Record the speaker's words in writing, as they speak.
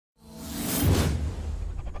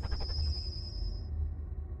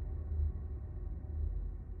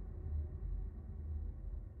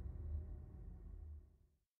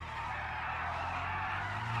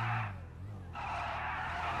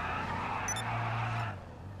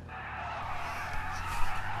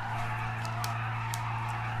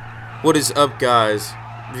What is up, guys?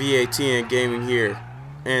 VATN Gaming here,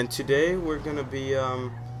 and today we're gonna be oh,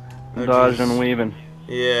 Dodging and geez. weaving.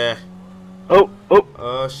 Yeah. Oh.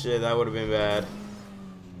 Oh shit, that would have been bad.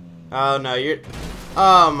 Oh no, you're.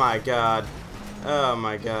 Oh my god. Oh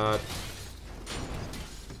my god.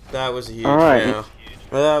 That was a huge Alright. fail.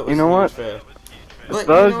 That was You know a huge what? fail. But you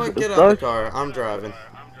Thugs, know what? Get out thugs, the car. I'm driving.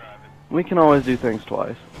 we can always do things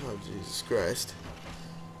twice. Oh Jesus Christ.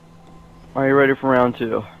 Are you ready for round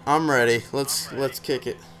two? I'm ready. Let's kick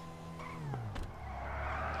it.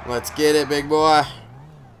 Let's get it, big boy.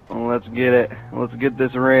 Well, let's get it. Let's get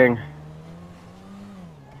this ring.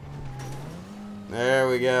 There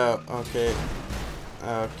we go. Okay.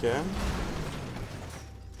 Okay.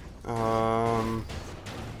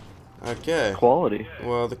 Okay. Quality.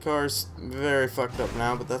 Well, the car's very fucked up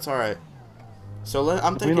now, but that's alright. So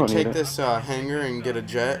I'm We thinking don't need take it. this hangar and get a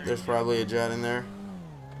jet. There's probably a jet in there.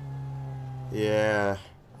 Yeah.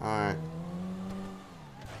 Alright.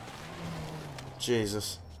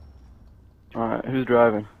 Jesus. Alright, who's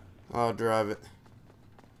driving? I'll drive it.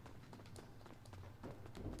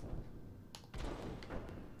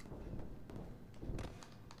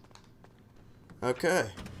 Okay.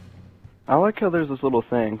 I like how there's this little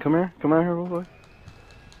thing. Come here. Come out here real quick.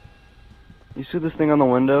 You see this thing on the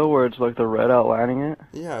window where it's like the red outlining it?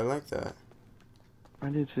 Yeah, I like that. I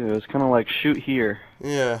do too. It's kind of like shoot here.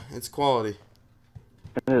 Yeah, it's quality.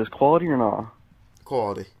 It is. Quality or not?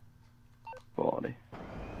 Quality. Quality.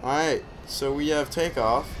 Alright, so we have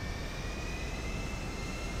takeoff.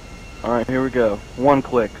 Alright, here we go. 1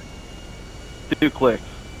 click. 2 clicks.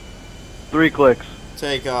 3 clicks.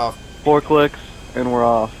 Takeoff. 4 clicks, and we're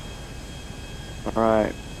off.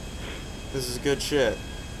 Alright. This is good shit.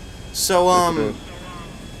 So, Yes, it is.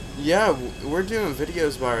 yeah, we're doing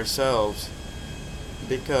videos by ourselves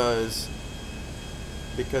because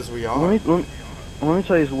we are. Let me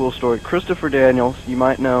tell you a little story. Christopher Daniels, you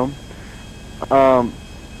might know him.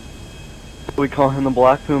 We call him the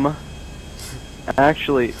Black Puma.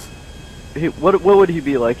 Actually, what would he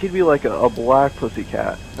be like? He'd be like a black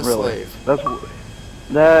pussycat. A really. slave.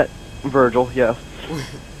 That Virgil, yes.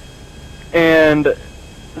 And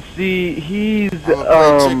see, he's I'm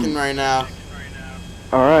gonna play chicken right now.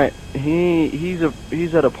 all right. He's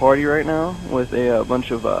at a party right now with a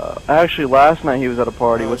bunch of actually last night he was at a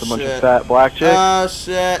party with a bunch of fat black chicks. Oh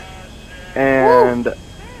shit. And oh,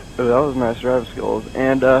 that was nice driving skills.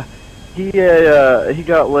 And he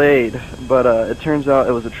got laid, but it turns out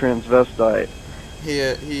it was a transvestite. He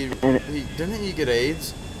didn't he get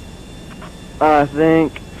AIDS? I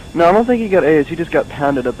think no, I don't think he got AIDS. He just got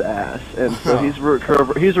pounded up the ass, and so he's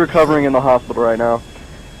recovering in the hospital right now.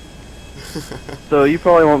 So you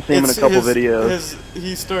probably won't see him in a couple videos.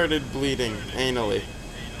 He started bleeding anally.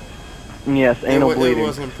 Yes, anal bleeding. It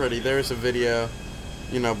wasn't pretty. There's a video,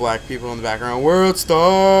 you know, black people in the background. World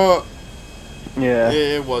star. Yeah.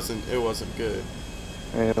 It wasn't good.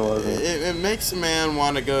 It wasn't. It makes a man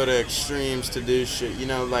want to go to extremes to do shit. You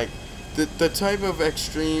know, like the type of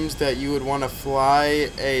extremes that you would want to fly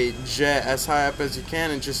a jet as high up as you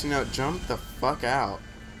can and just, you know, jump the fuck out.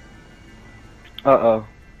 Uh-oh.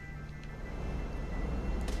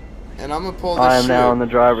 And I'm gonna pull this I am shit. now in the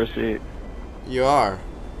driver's seat. You are.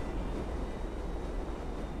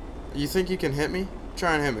 You think you can hit me?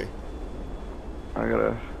 Try and hit me. I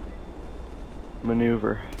gotta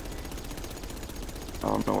maneuver. I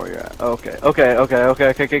don't know where you're at. Okay.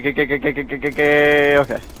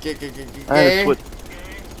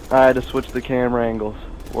 I had to switch the camera angles.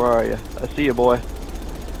 Where are you? I see you, boy.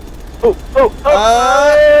 Oh!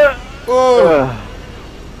 Whoa.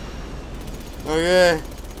 Okay,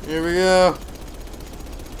 here we go.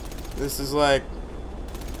 This is like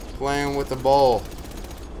playing with a bowl.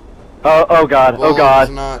 Oh God! Bowl Oh God!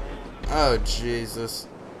 is not. Oh Jesus!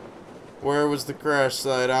 Where was the crash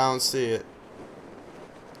site? I don't see it.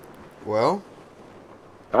 Well.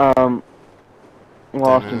 Lost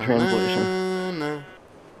in translation.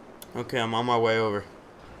 Okay, I'm on my way over.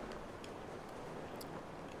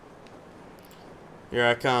 Here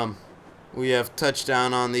I come. We have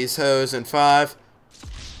touchdown on these hoes in 5,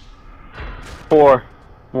 4,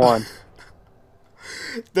 1.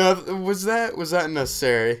 Was that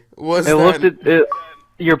necessary?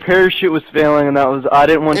 Your parachute was failing, and that was. I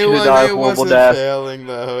didn't want you to die a horrible death. It wasn't failing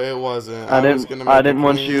though. It wasn't. I was gonna make didn't a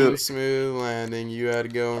want clean, you. smooth landing. You had to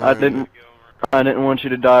go. I didn't want you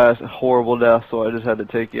to die a horrible death, so I just had to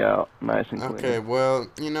take you out nice and clean. Okay, well,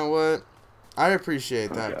 you know what? I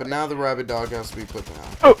appreciate that, but now the rabbit dog has to be put down.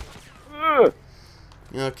 Oh.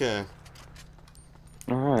 Okay.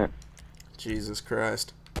 All right. Jesus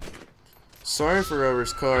Christ. Sorry for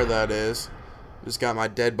whoever's car that is. Just got my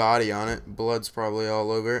dead body on it. Blood's probably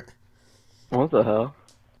all over it. What the hell?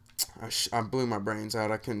 I blew my brains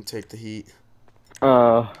out. I couldn't take the heat.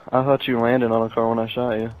 I thought you landed on a car when I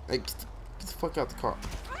shot you. Hey, get the fuck out the car.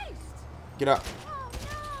 Get out.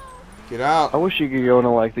 Get out. I wish you could go into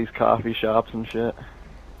like these coffee shops and shit.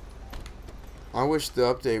 I wish the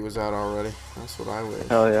update was out already. That's what I wish.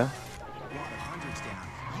 Hell yeah.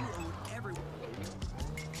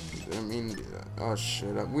 I mean, oh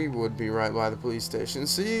shit. We would be right by the police station.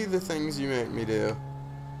 See the things you make me do.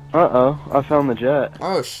 Uh-oh, I found the jet.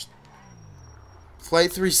 Oh,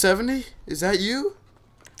 Flight 370? Is that you?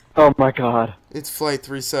 Oh my god. It's Flight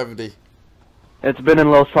 370. It's been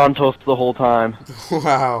in Los Santos the whole time.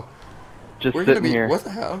 Wow. Just We're gonna sitting be, here. what the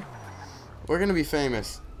hell? We're gonna be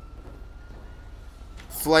famous.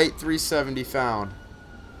 Flight 370 found.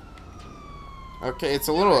 Okay, it's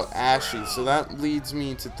a little ashy, so that leads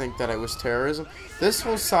me to think that it was terrorism. This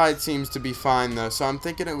whole side seems to be fine, though, so I'm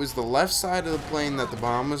thinking it was the left side of the plane that the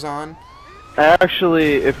bomb was on.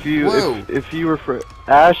 Actually, if you if you were for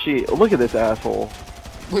Ashy, look at this asshole.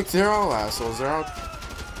 Look, they're all assholes. They're all,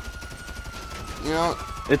 you know.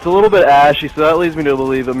 It's a little bit ashy, so that leads me to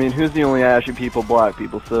believe. I mean, who's the only ashy people? Black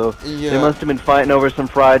people. So Yeah. they must have been fighting over some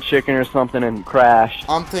fried chicken or something and crashed.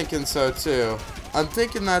 I'm thinking so too. I'm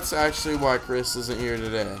thinking that's actually why Chris isn't here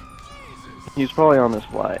today. He's probably on this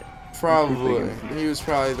flight. Probably. He was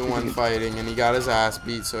probably the one fighting, and he got his ass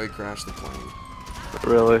beat, so he crashed the plane.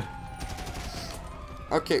 Really?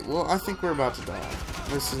 Okay, well, I think we're about to die.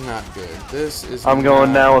 This is not good. This is I'm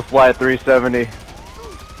going not... now with Flight 370.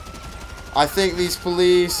 I think these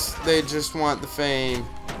police, they just want the fame.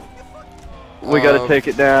 We gotta take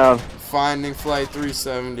it down. Finding Flight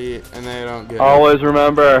 370, and they don't get it. Always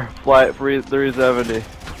remember, Flight 370.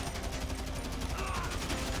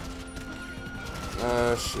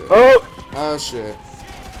 Oh, shit. Oh! Oh, shit.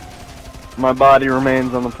 My body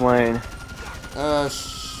remains on the plane. Oh,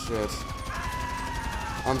 shit.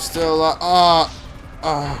 I'm still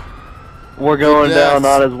We're going down deaths.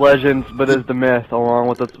 not as legends, but as the myth, along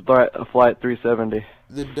with the Flight 370.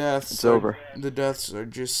 The deaths. It's over. The deaths are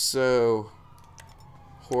just so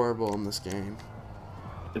horrible in this game.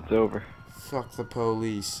 It's over. Fuck the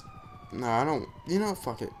police. No, I don't. You know,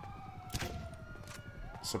 fuck it.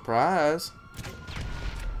 Surprise.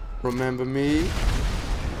 Remember me?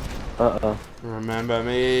 Uh-oh. Remember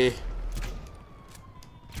me?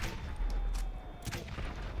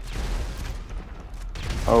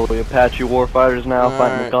 Oh, the Apache warfighters now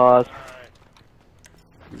fighting the cause.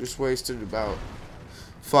 We just wasted about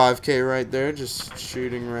 5K right there, just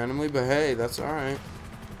shooting randomly. But hey, that's all right.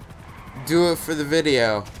 Do it for the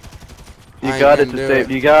video. You got it to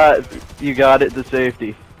safety. You got it to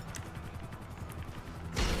safety.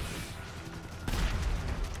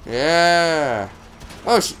 Yeah.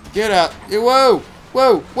 Oh, get out. Whoa.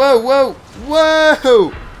 Whoa. Whoa. Whoa.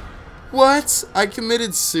 Whoa. What? I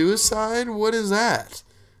committed suicide? What is that?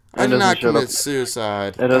 I did not commit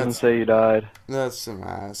suicide. It doesn't say you died. That's some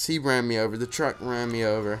ass. He ran me over. The truck ran me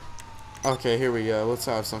over. Okay, here we go. Let's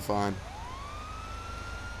have some fun.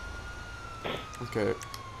 Okay.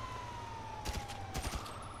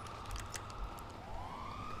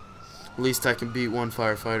 At least I can beat one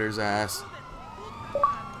firefighter's ass.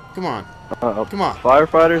 Come on. Uh-oh. Come on.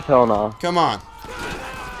 Firefighters? Hell no. Come on.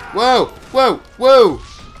 Whoa! Whoa! Whoa!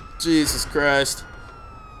 Jesus Christ.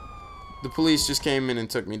 The police just came in and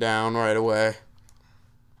took me down right away.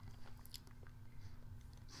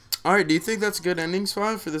 Alright, do you think that's a good ending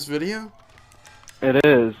spot for this video? It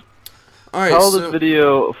is. Alright, Tell this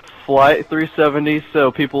video Flight 370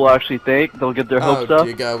 so people will actually think. They'll get their hopes up. Oh,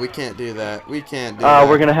 dear God, we can't do that. We can't do that.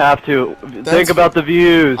 We're gonna have to. Think about the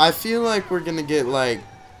views. I feel like we're gonna get, like,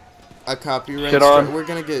 a copyright Shit on. We're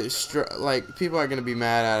gonna get, like, people are gonna be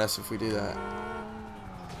mad at us if we do that.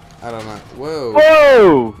 I don't know. Whoa.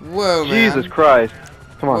 Whoa! Whoa, man. Jesus Christ.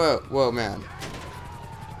 Come on. Whoa, whoa, man.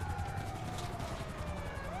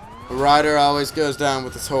 A rider always goes down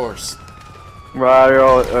with his horse.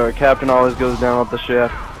 Captain always goes down with the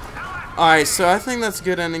ship. Alright, so I think that's a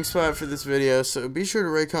good ending spot for this video. So be sure to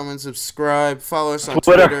rate, comment, subscribe, follow us on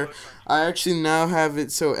Twitter. I actually now have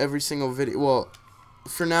it so every single video, well,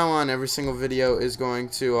 for now on, every single video is going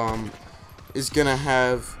to, gonna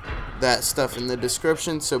have that stuff in the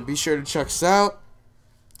description. So be sure to check us out.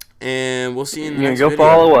 And we'll see you in the next video. Go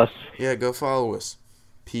follow us. Yeah, go follow us.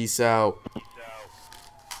 Peace out.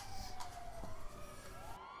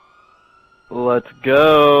 Let's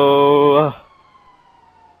go.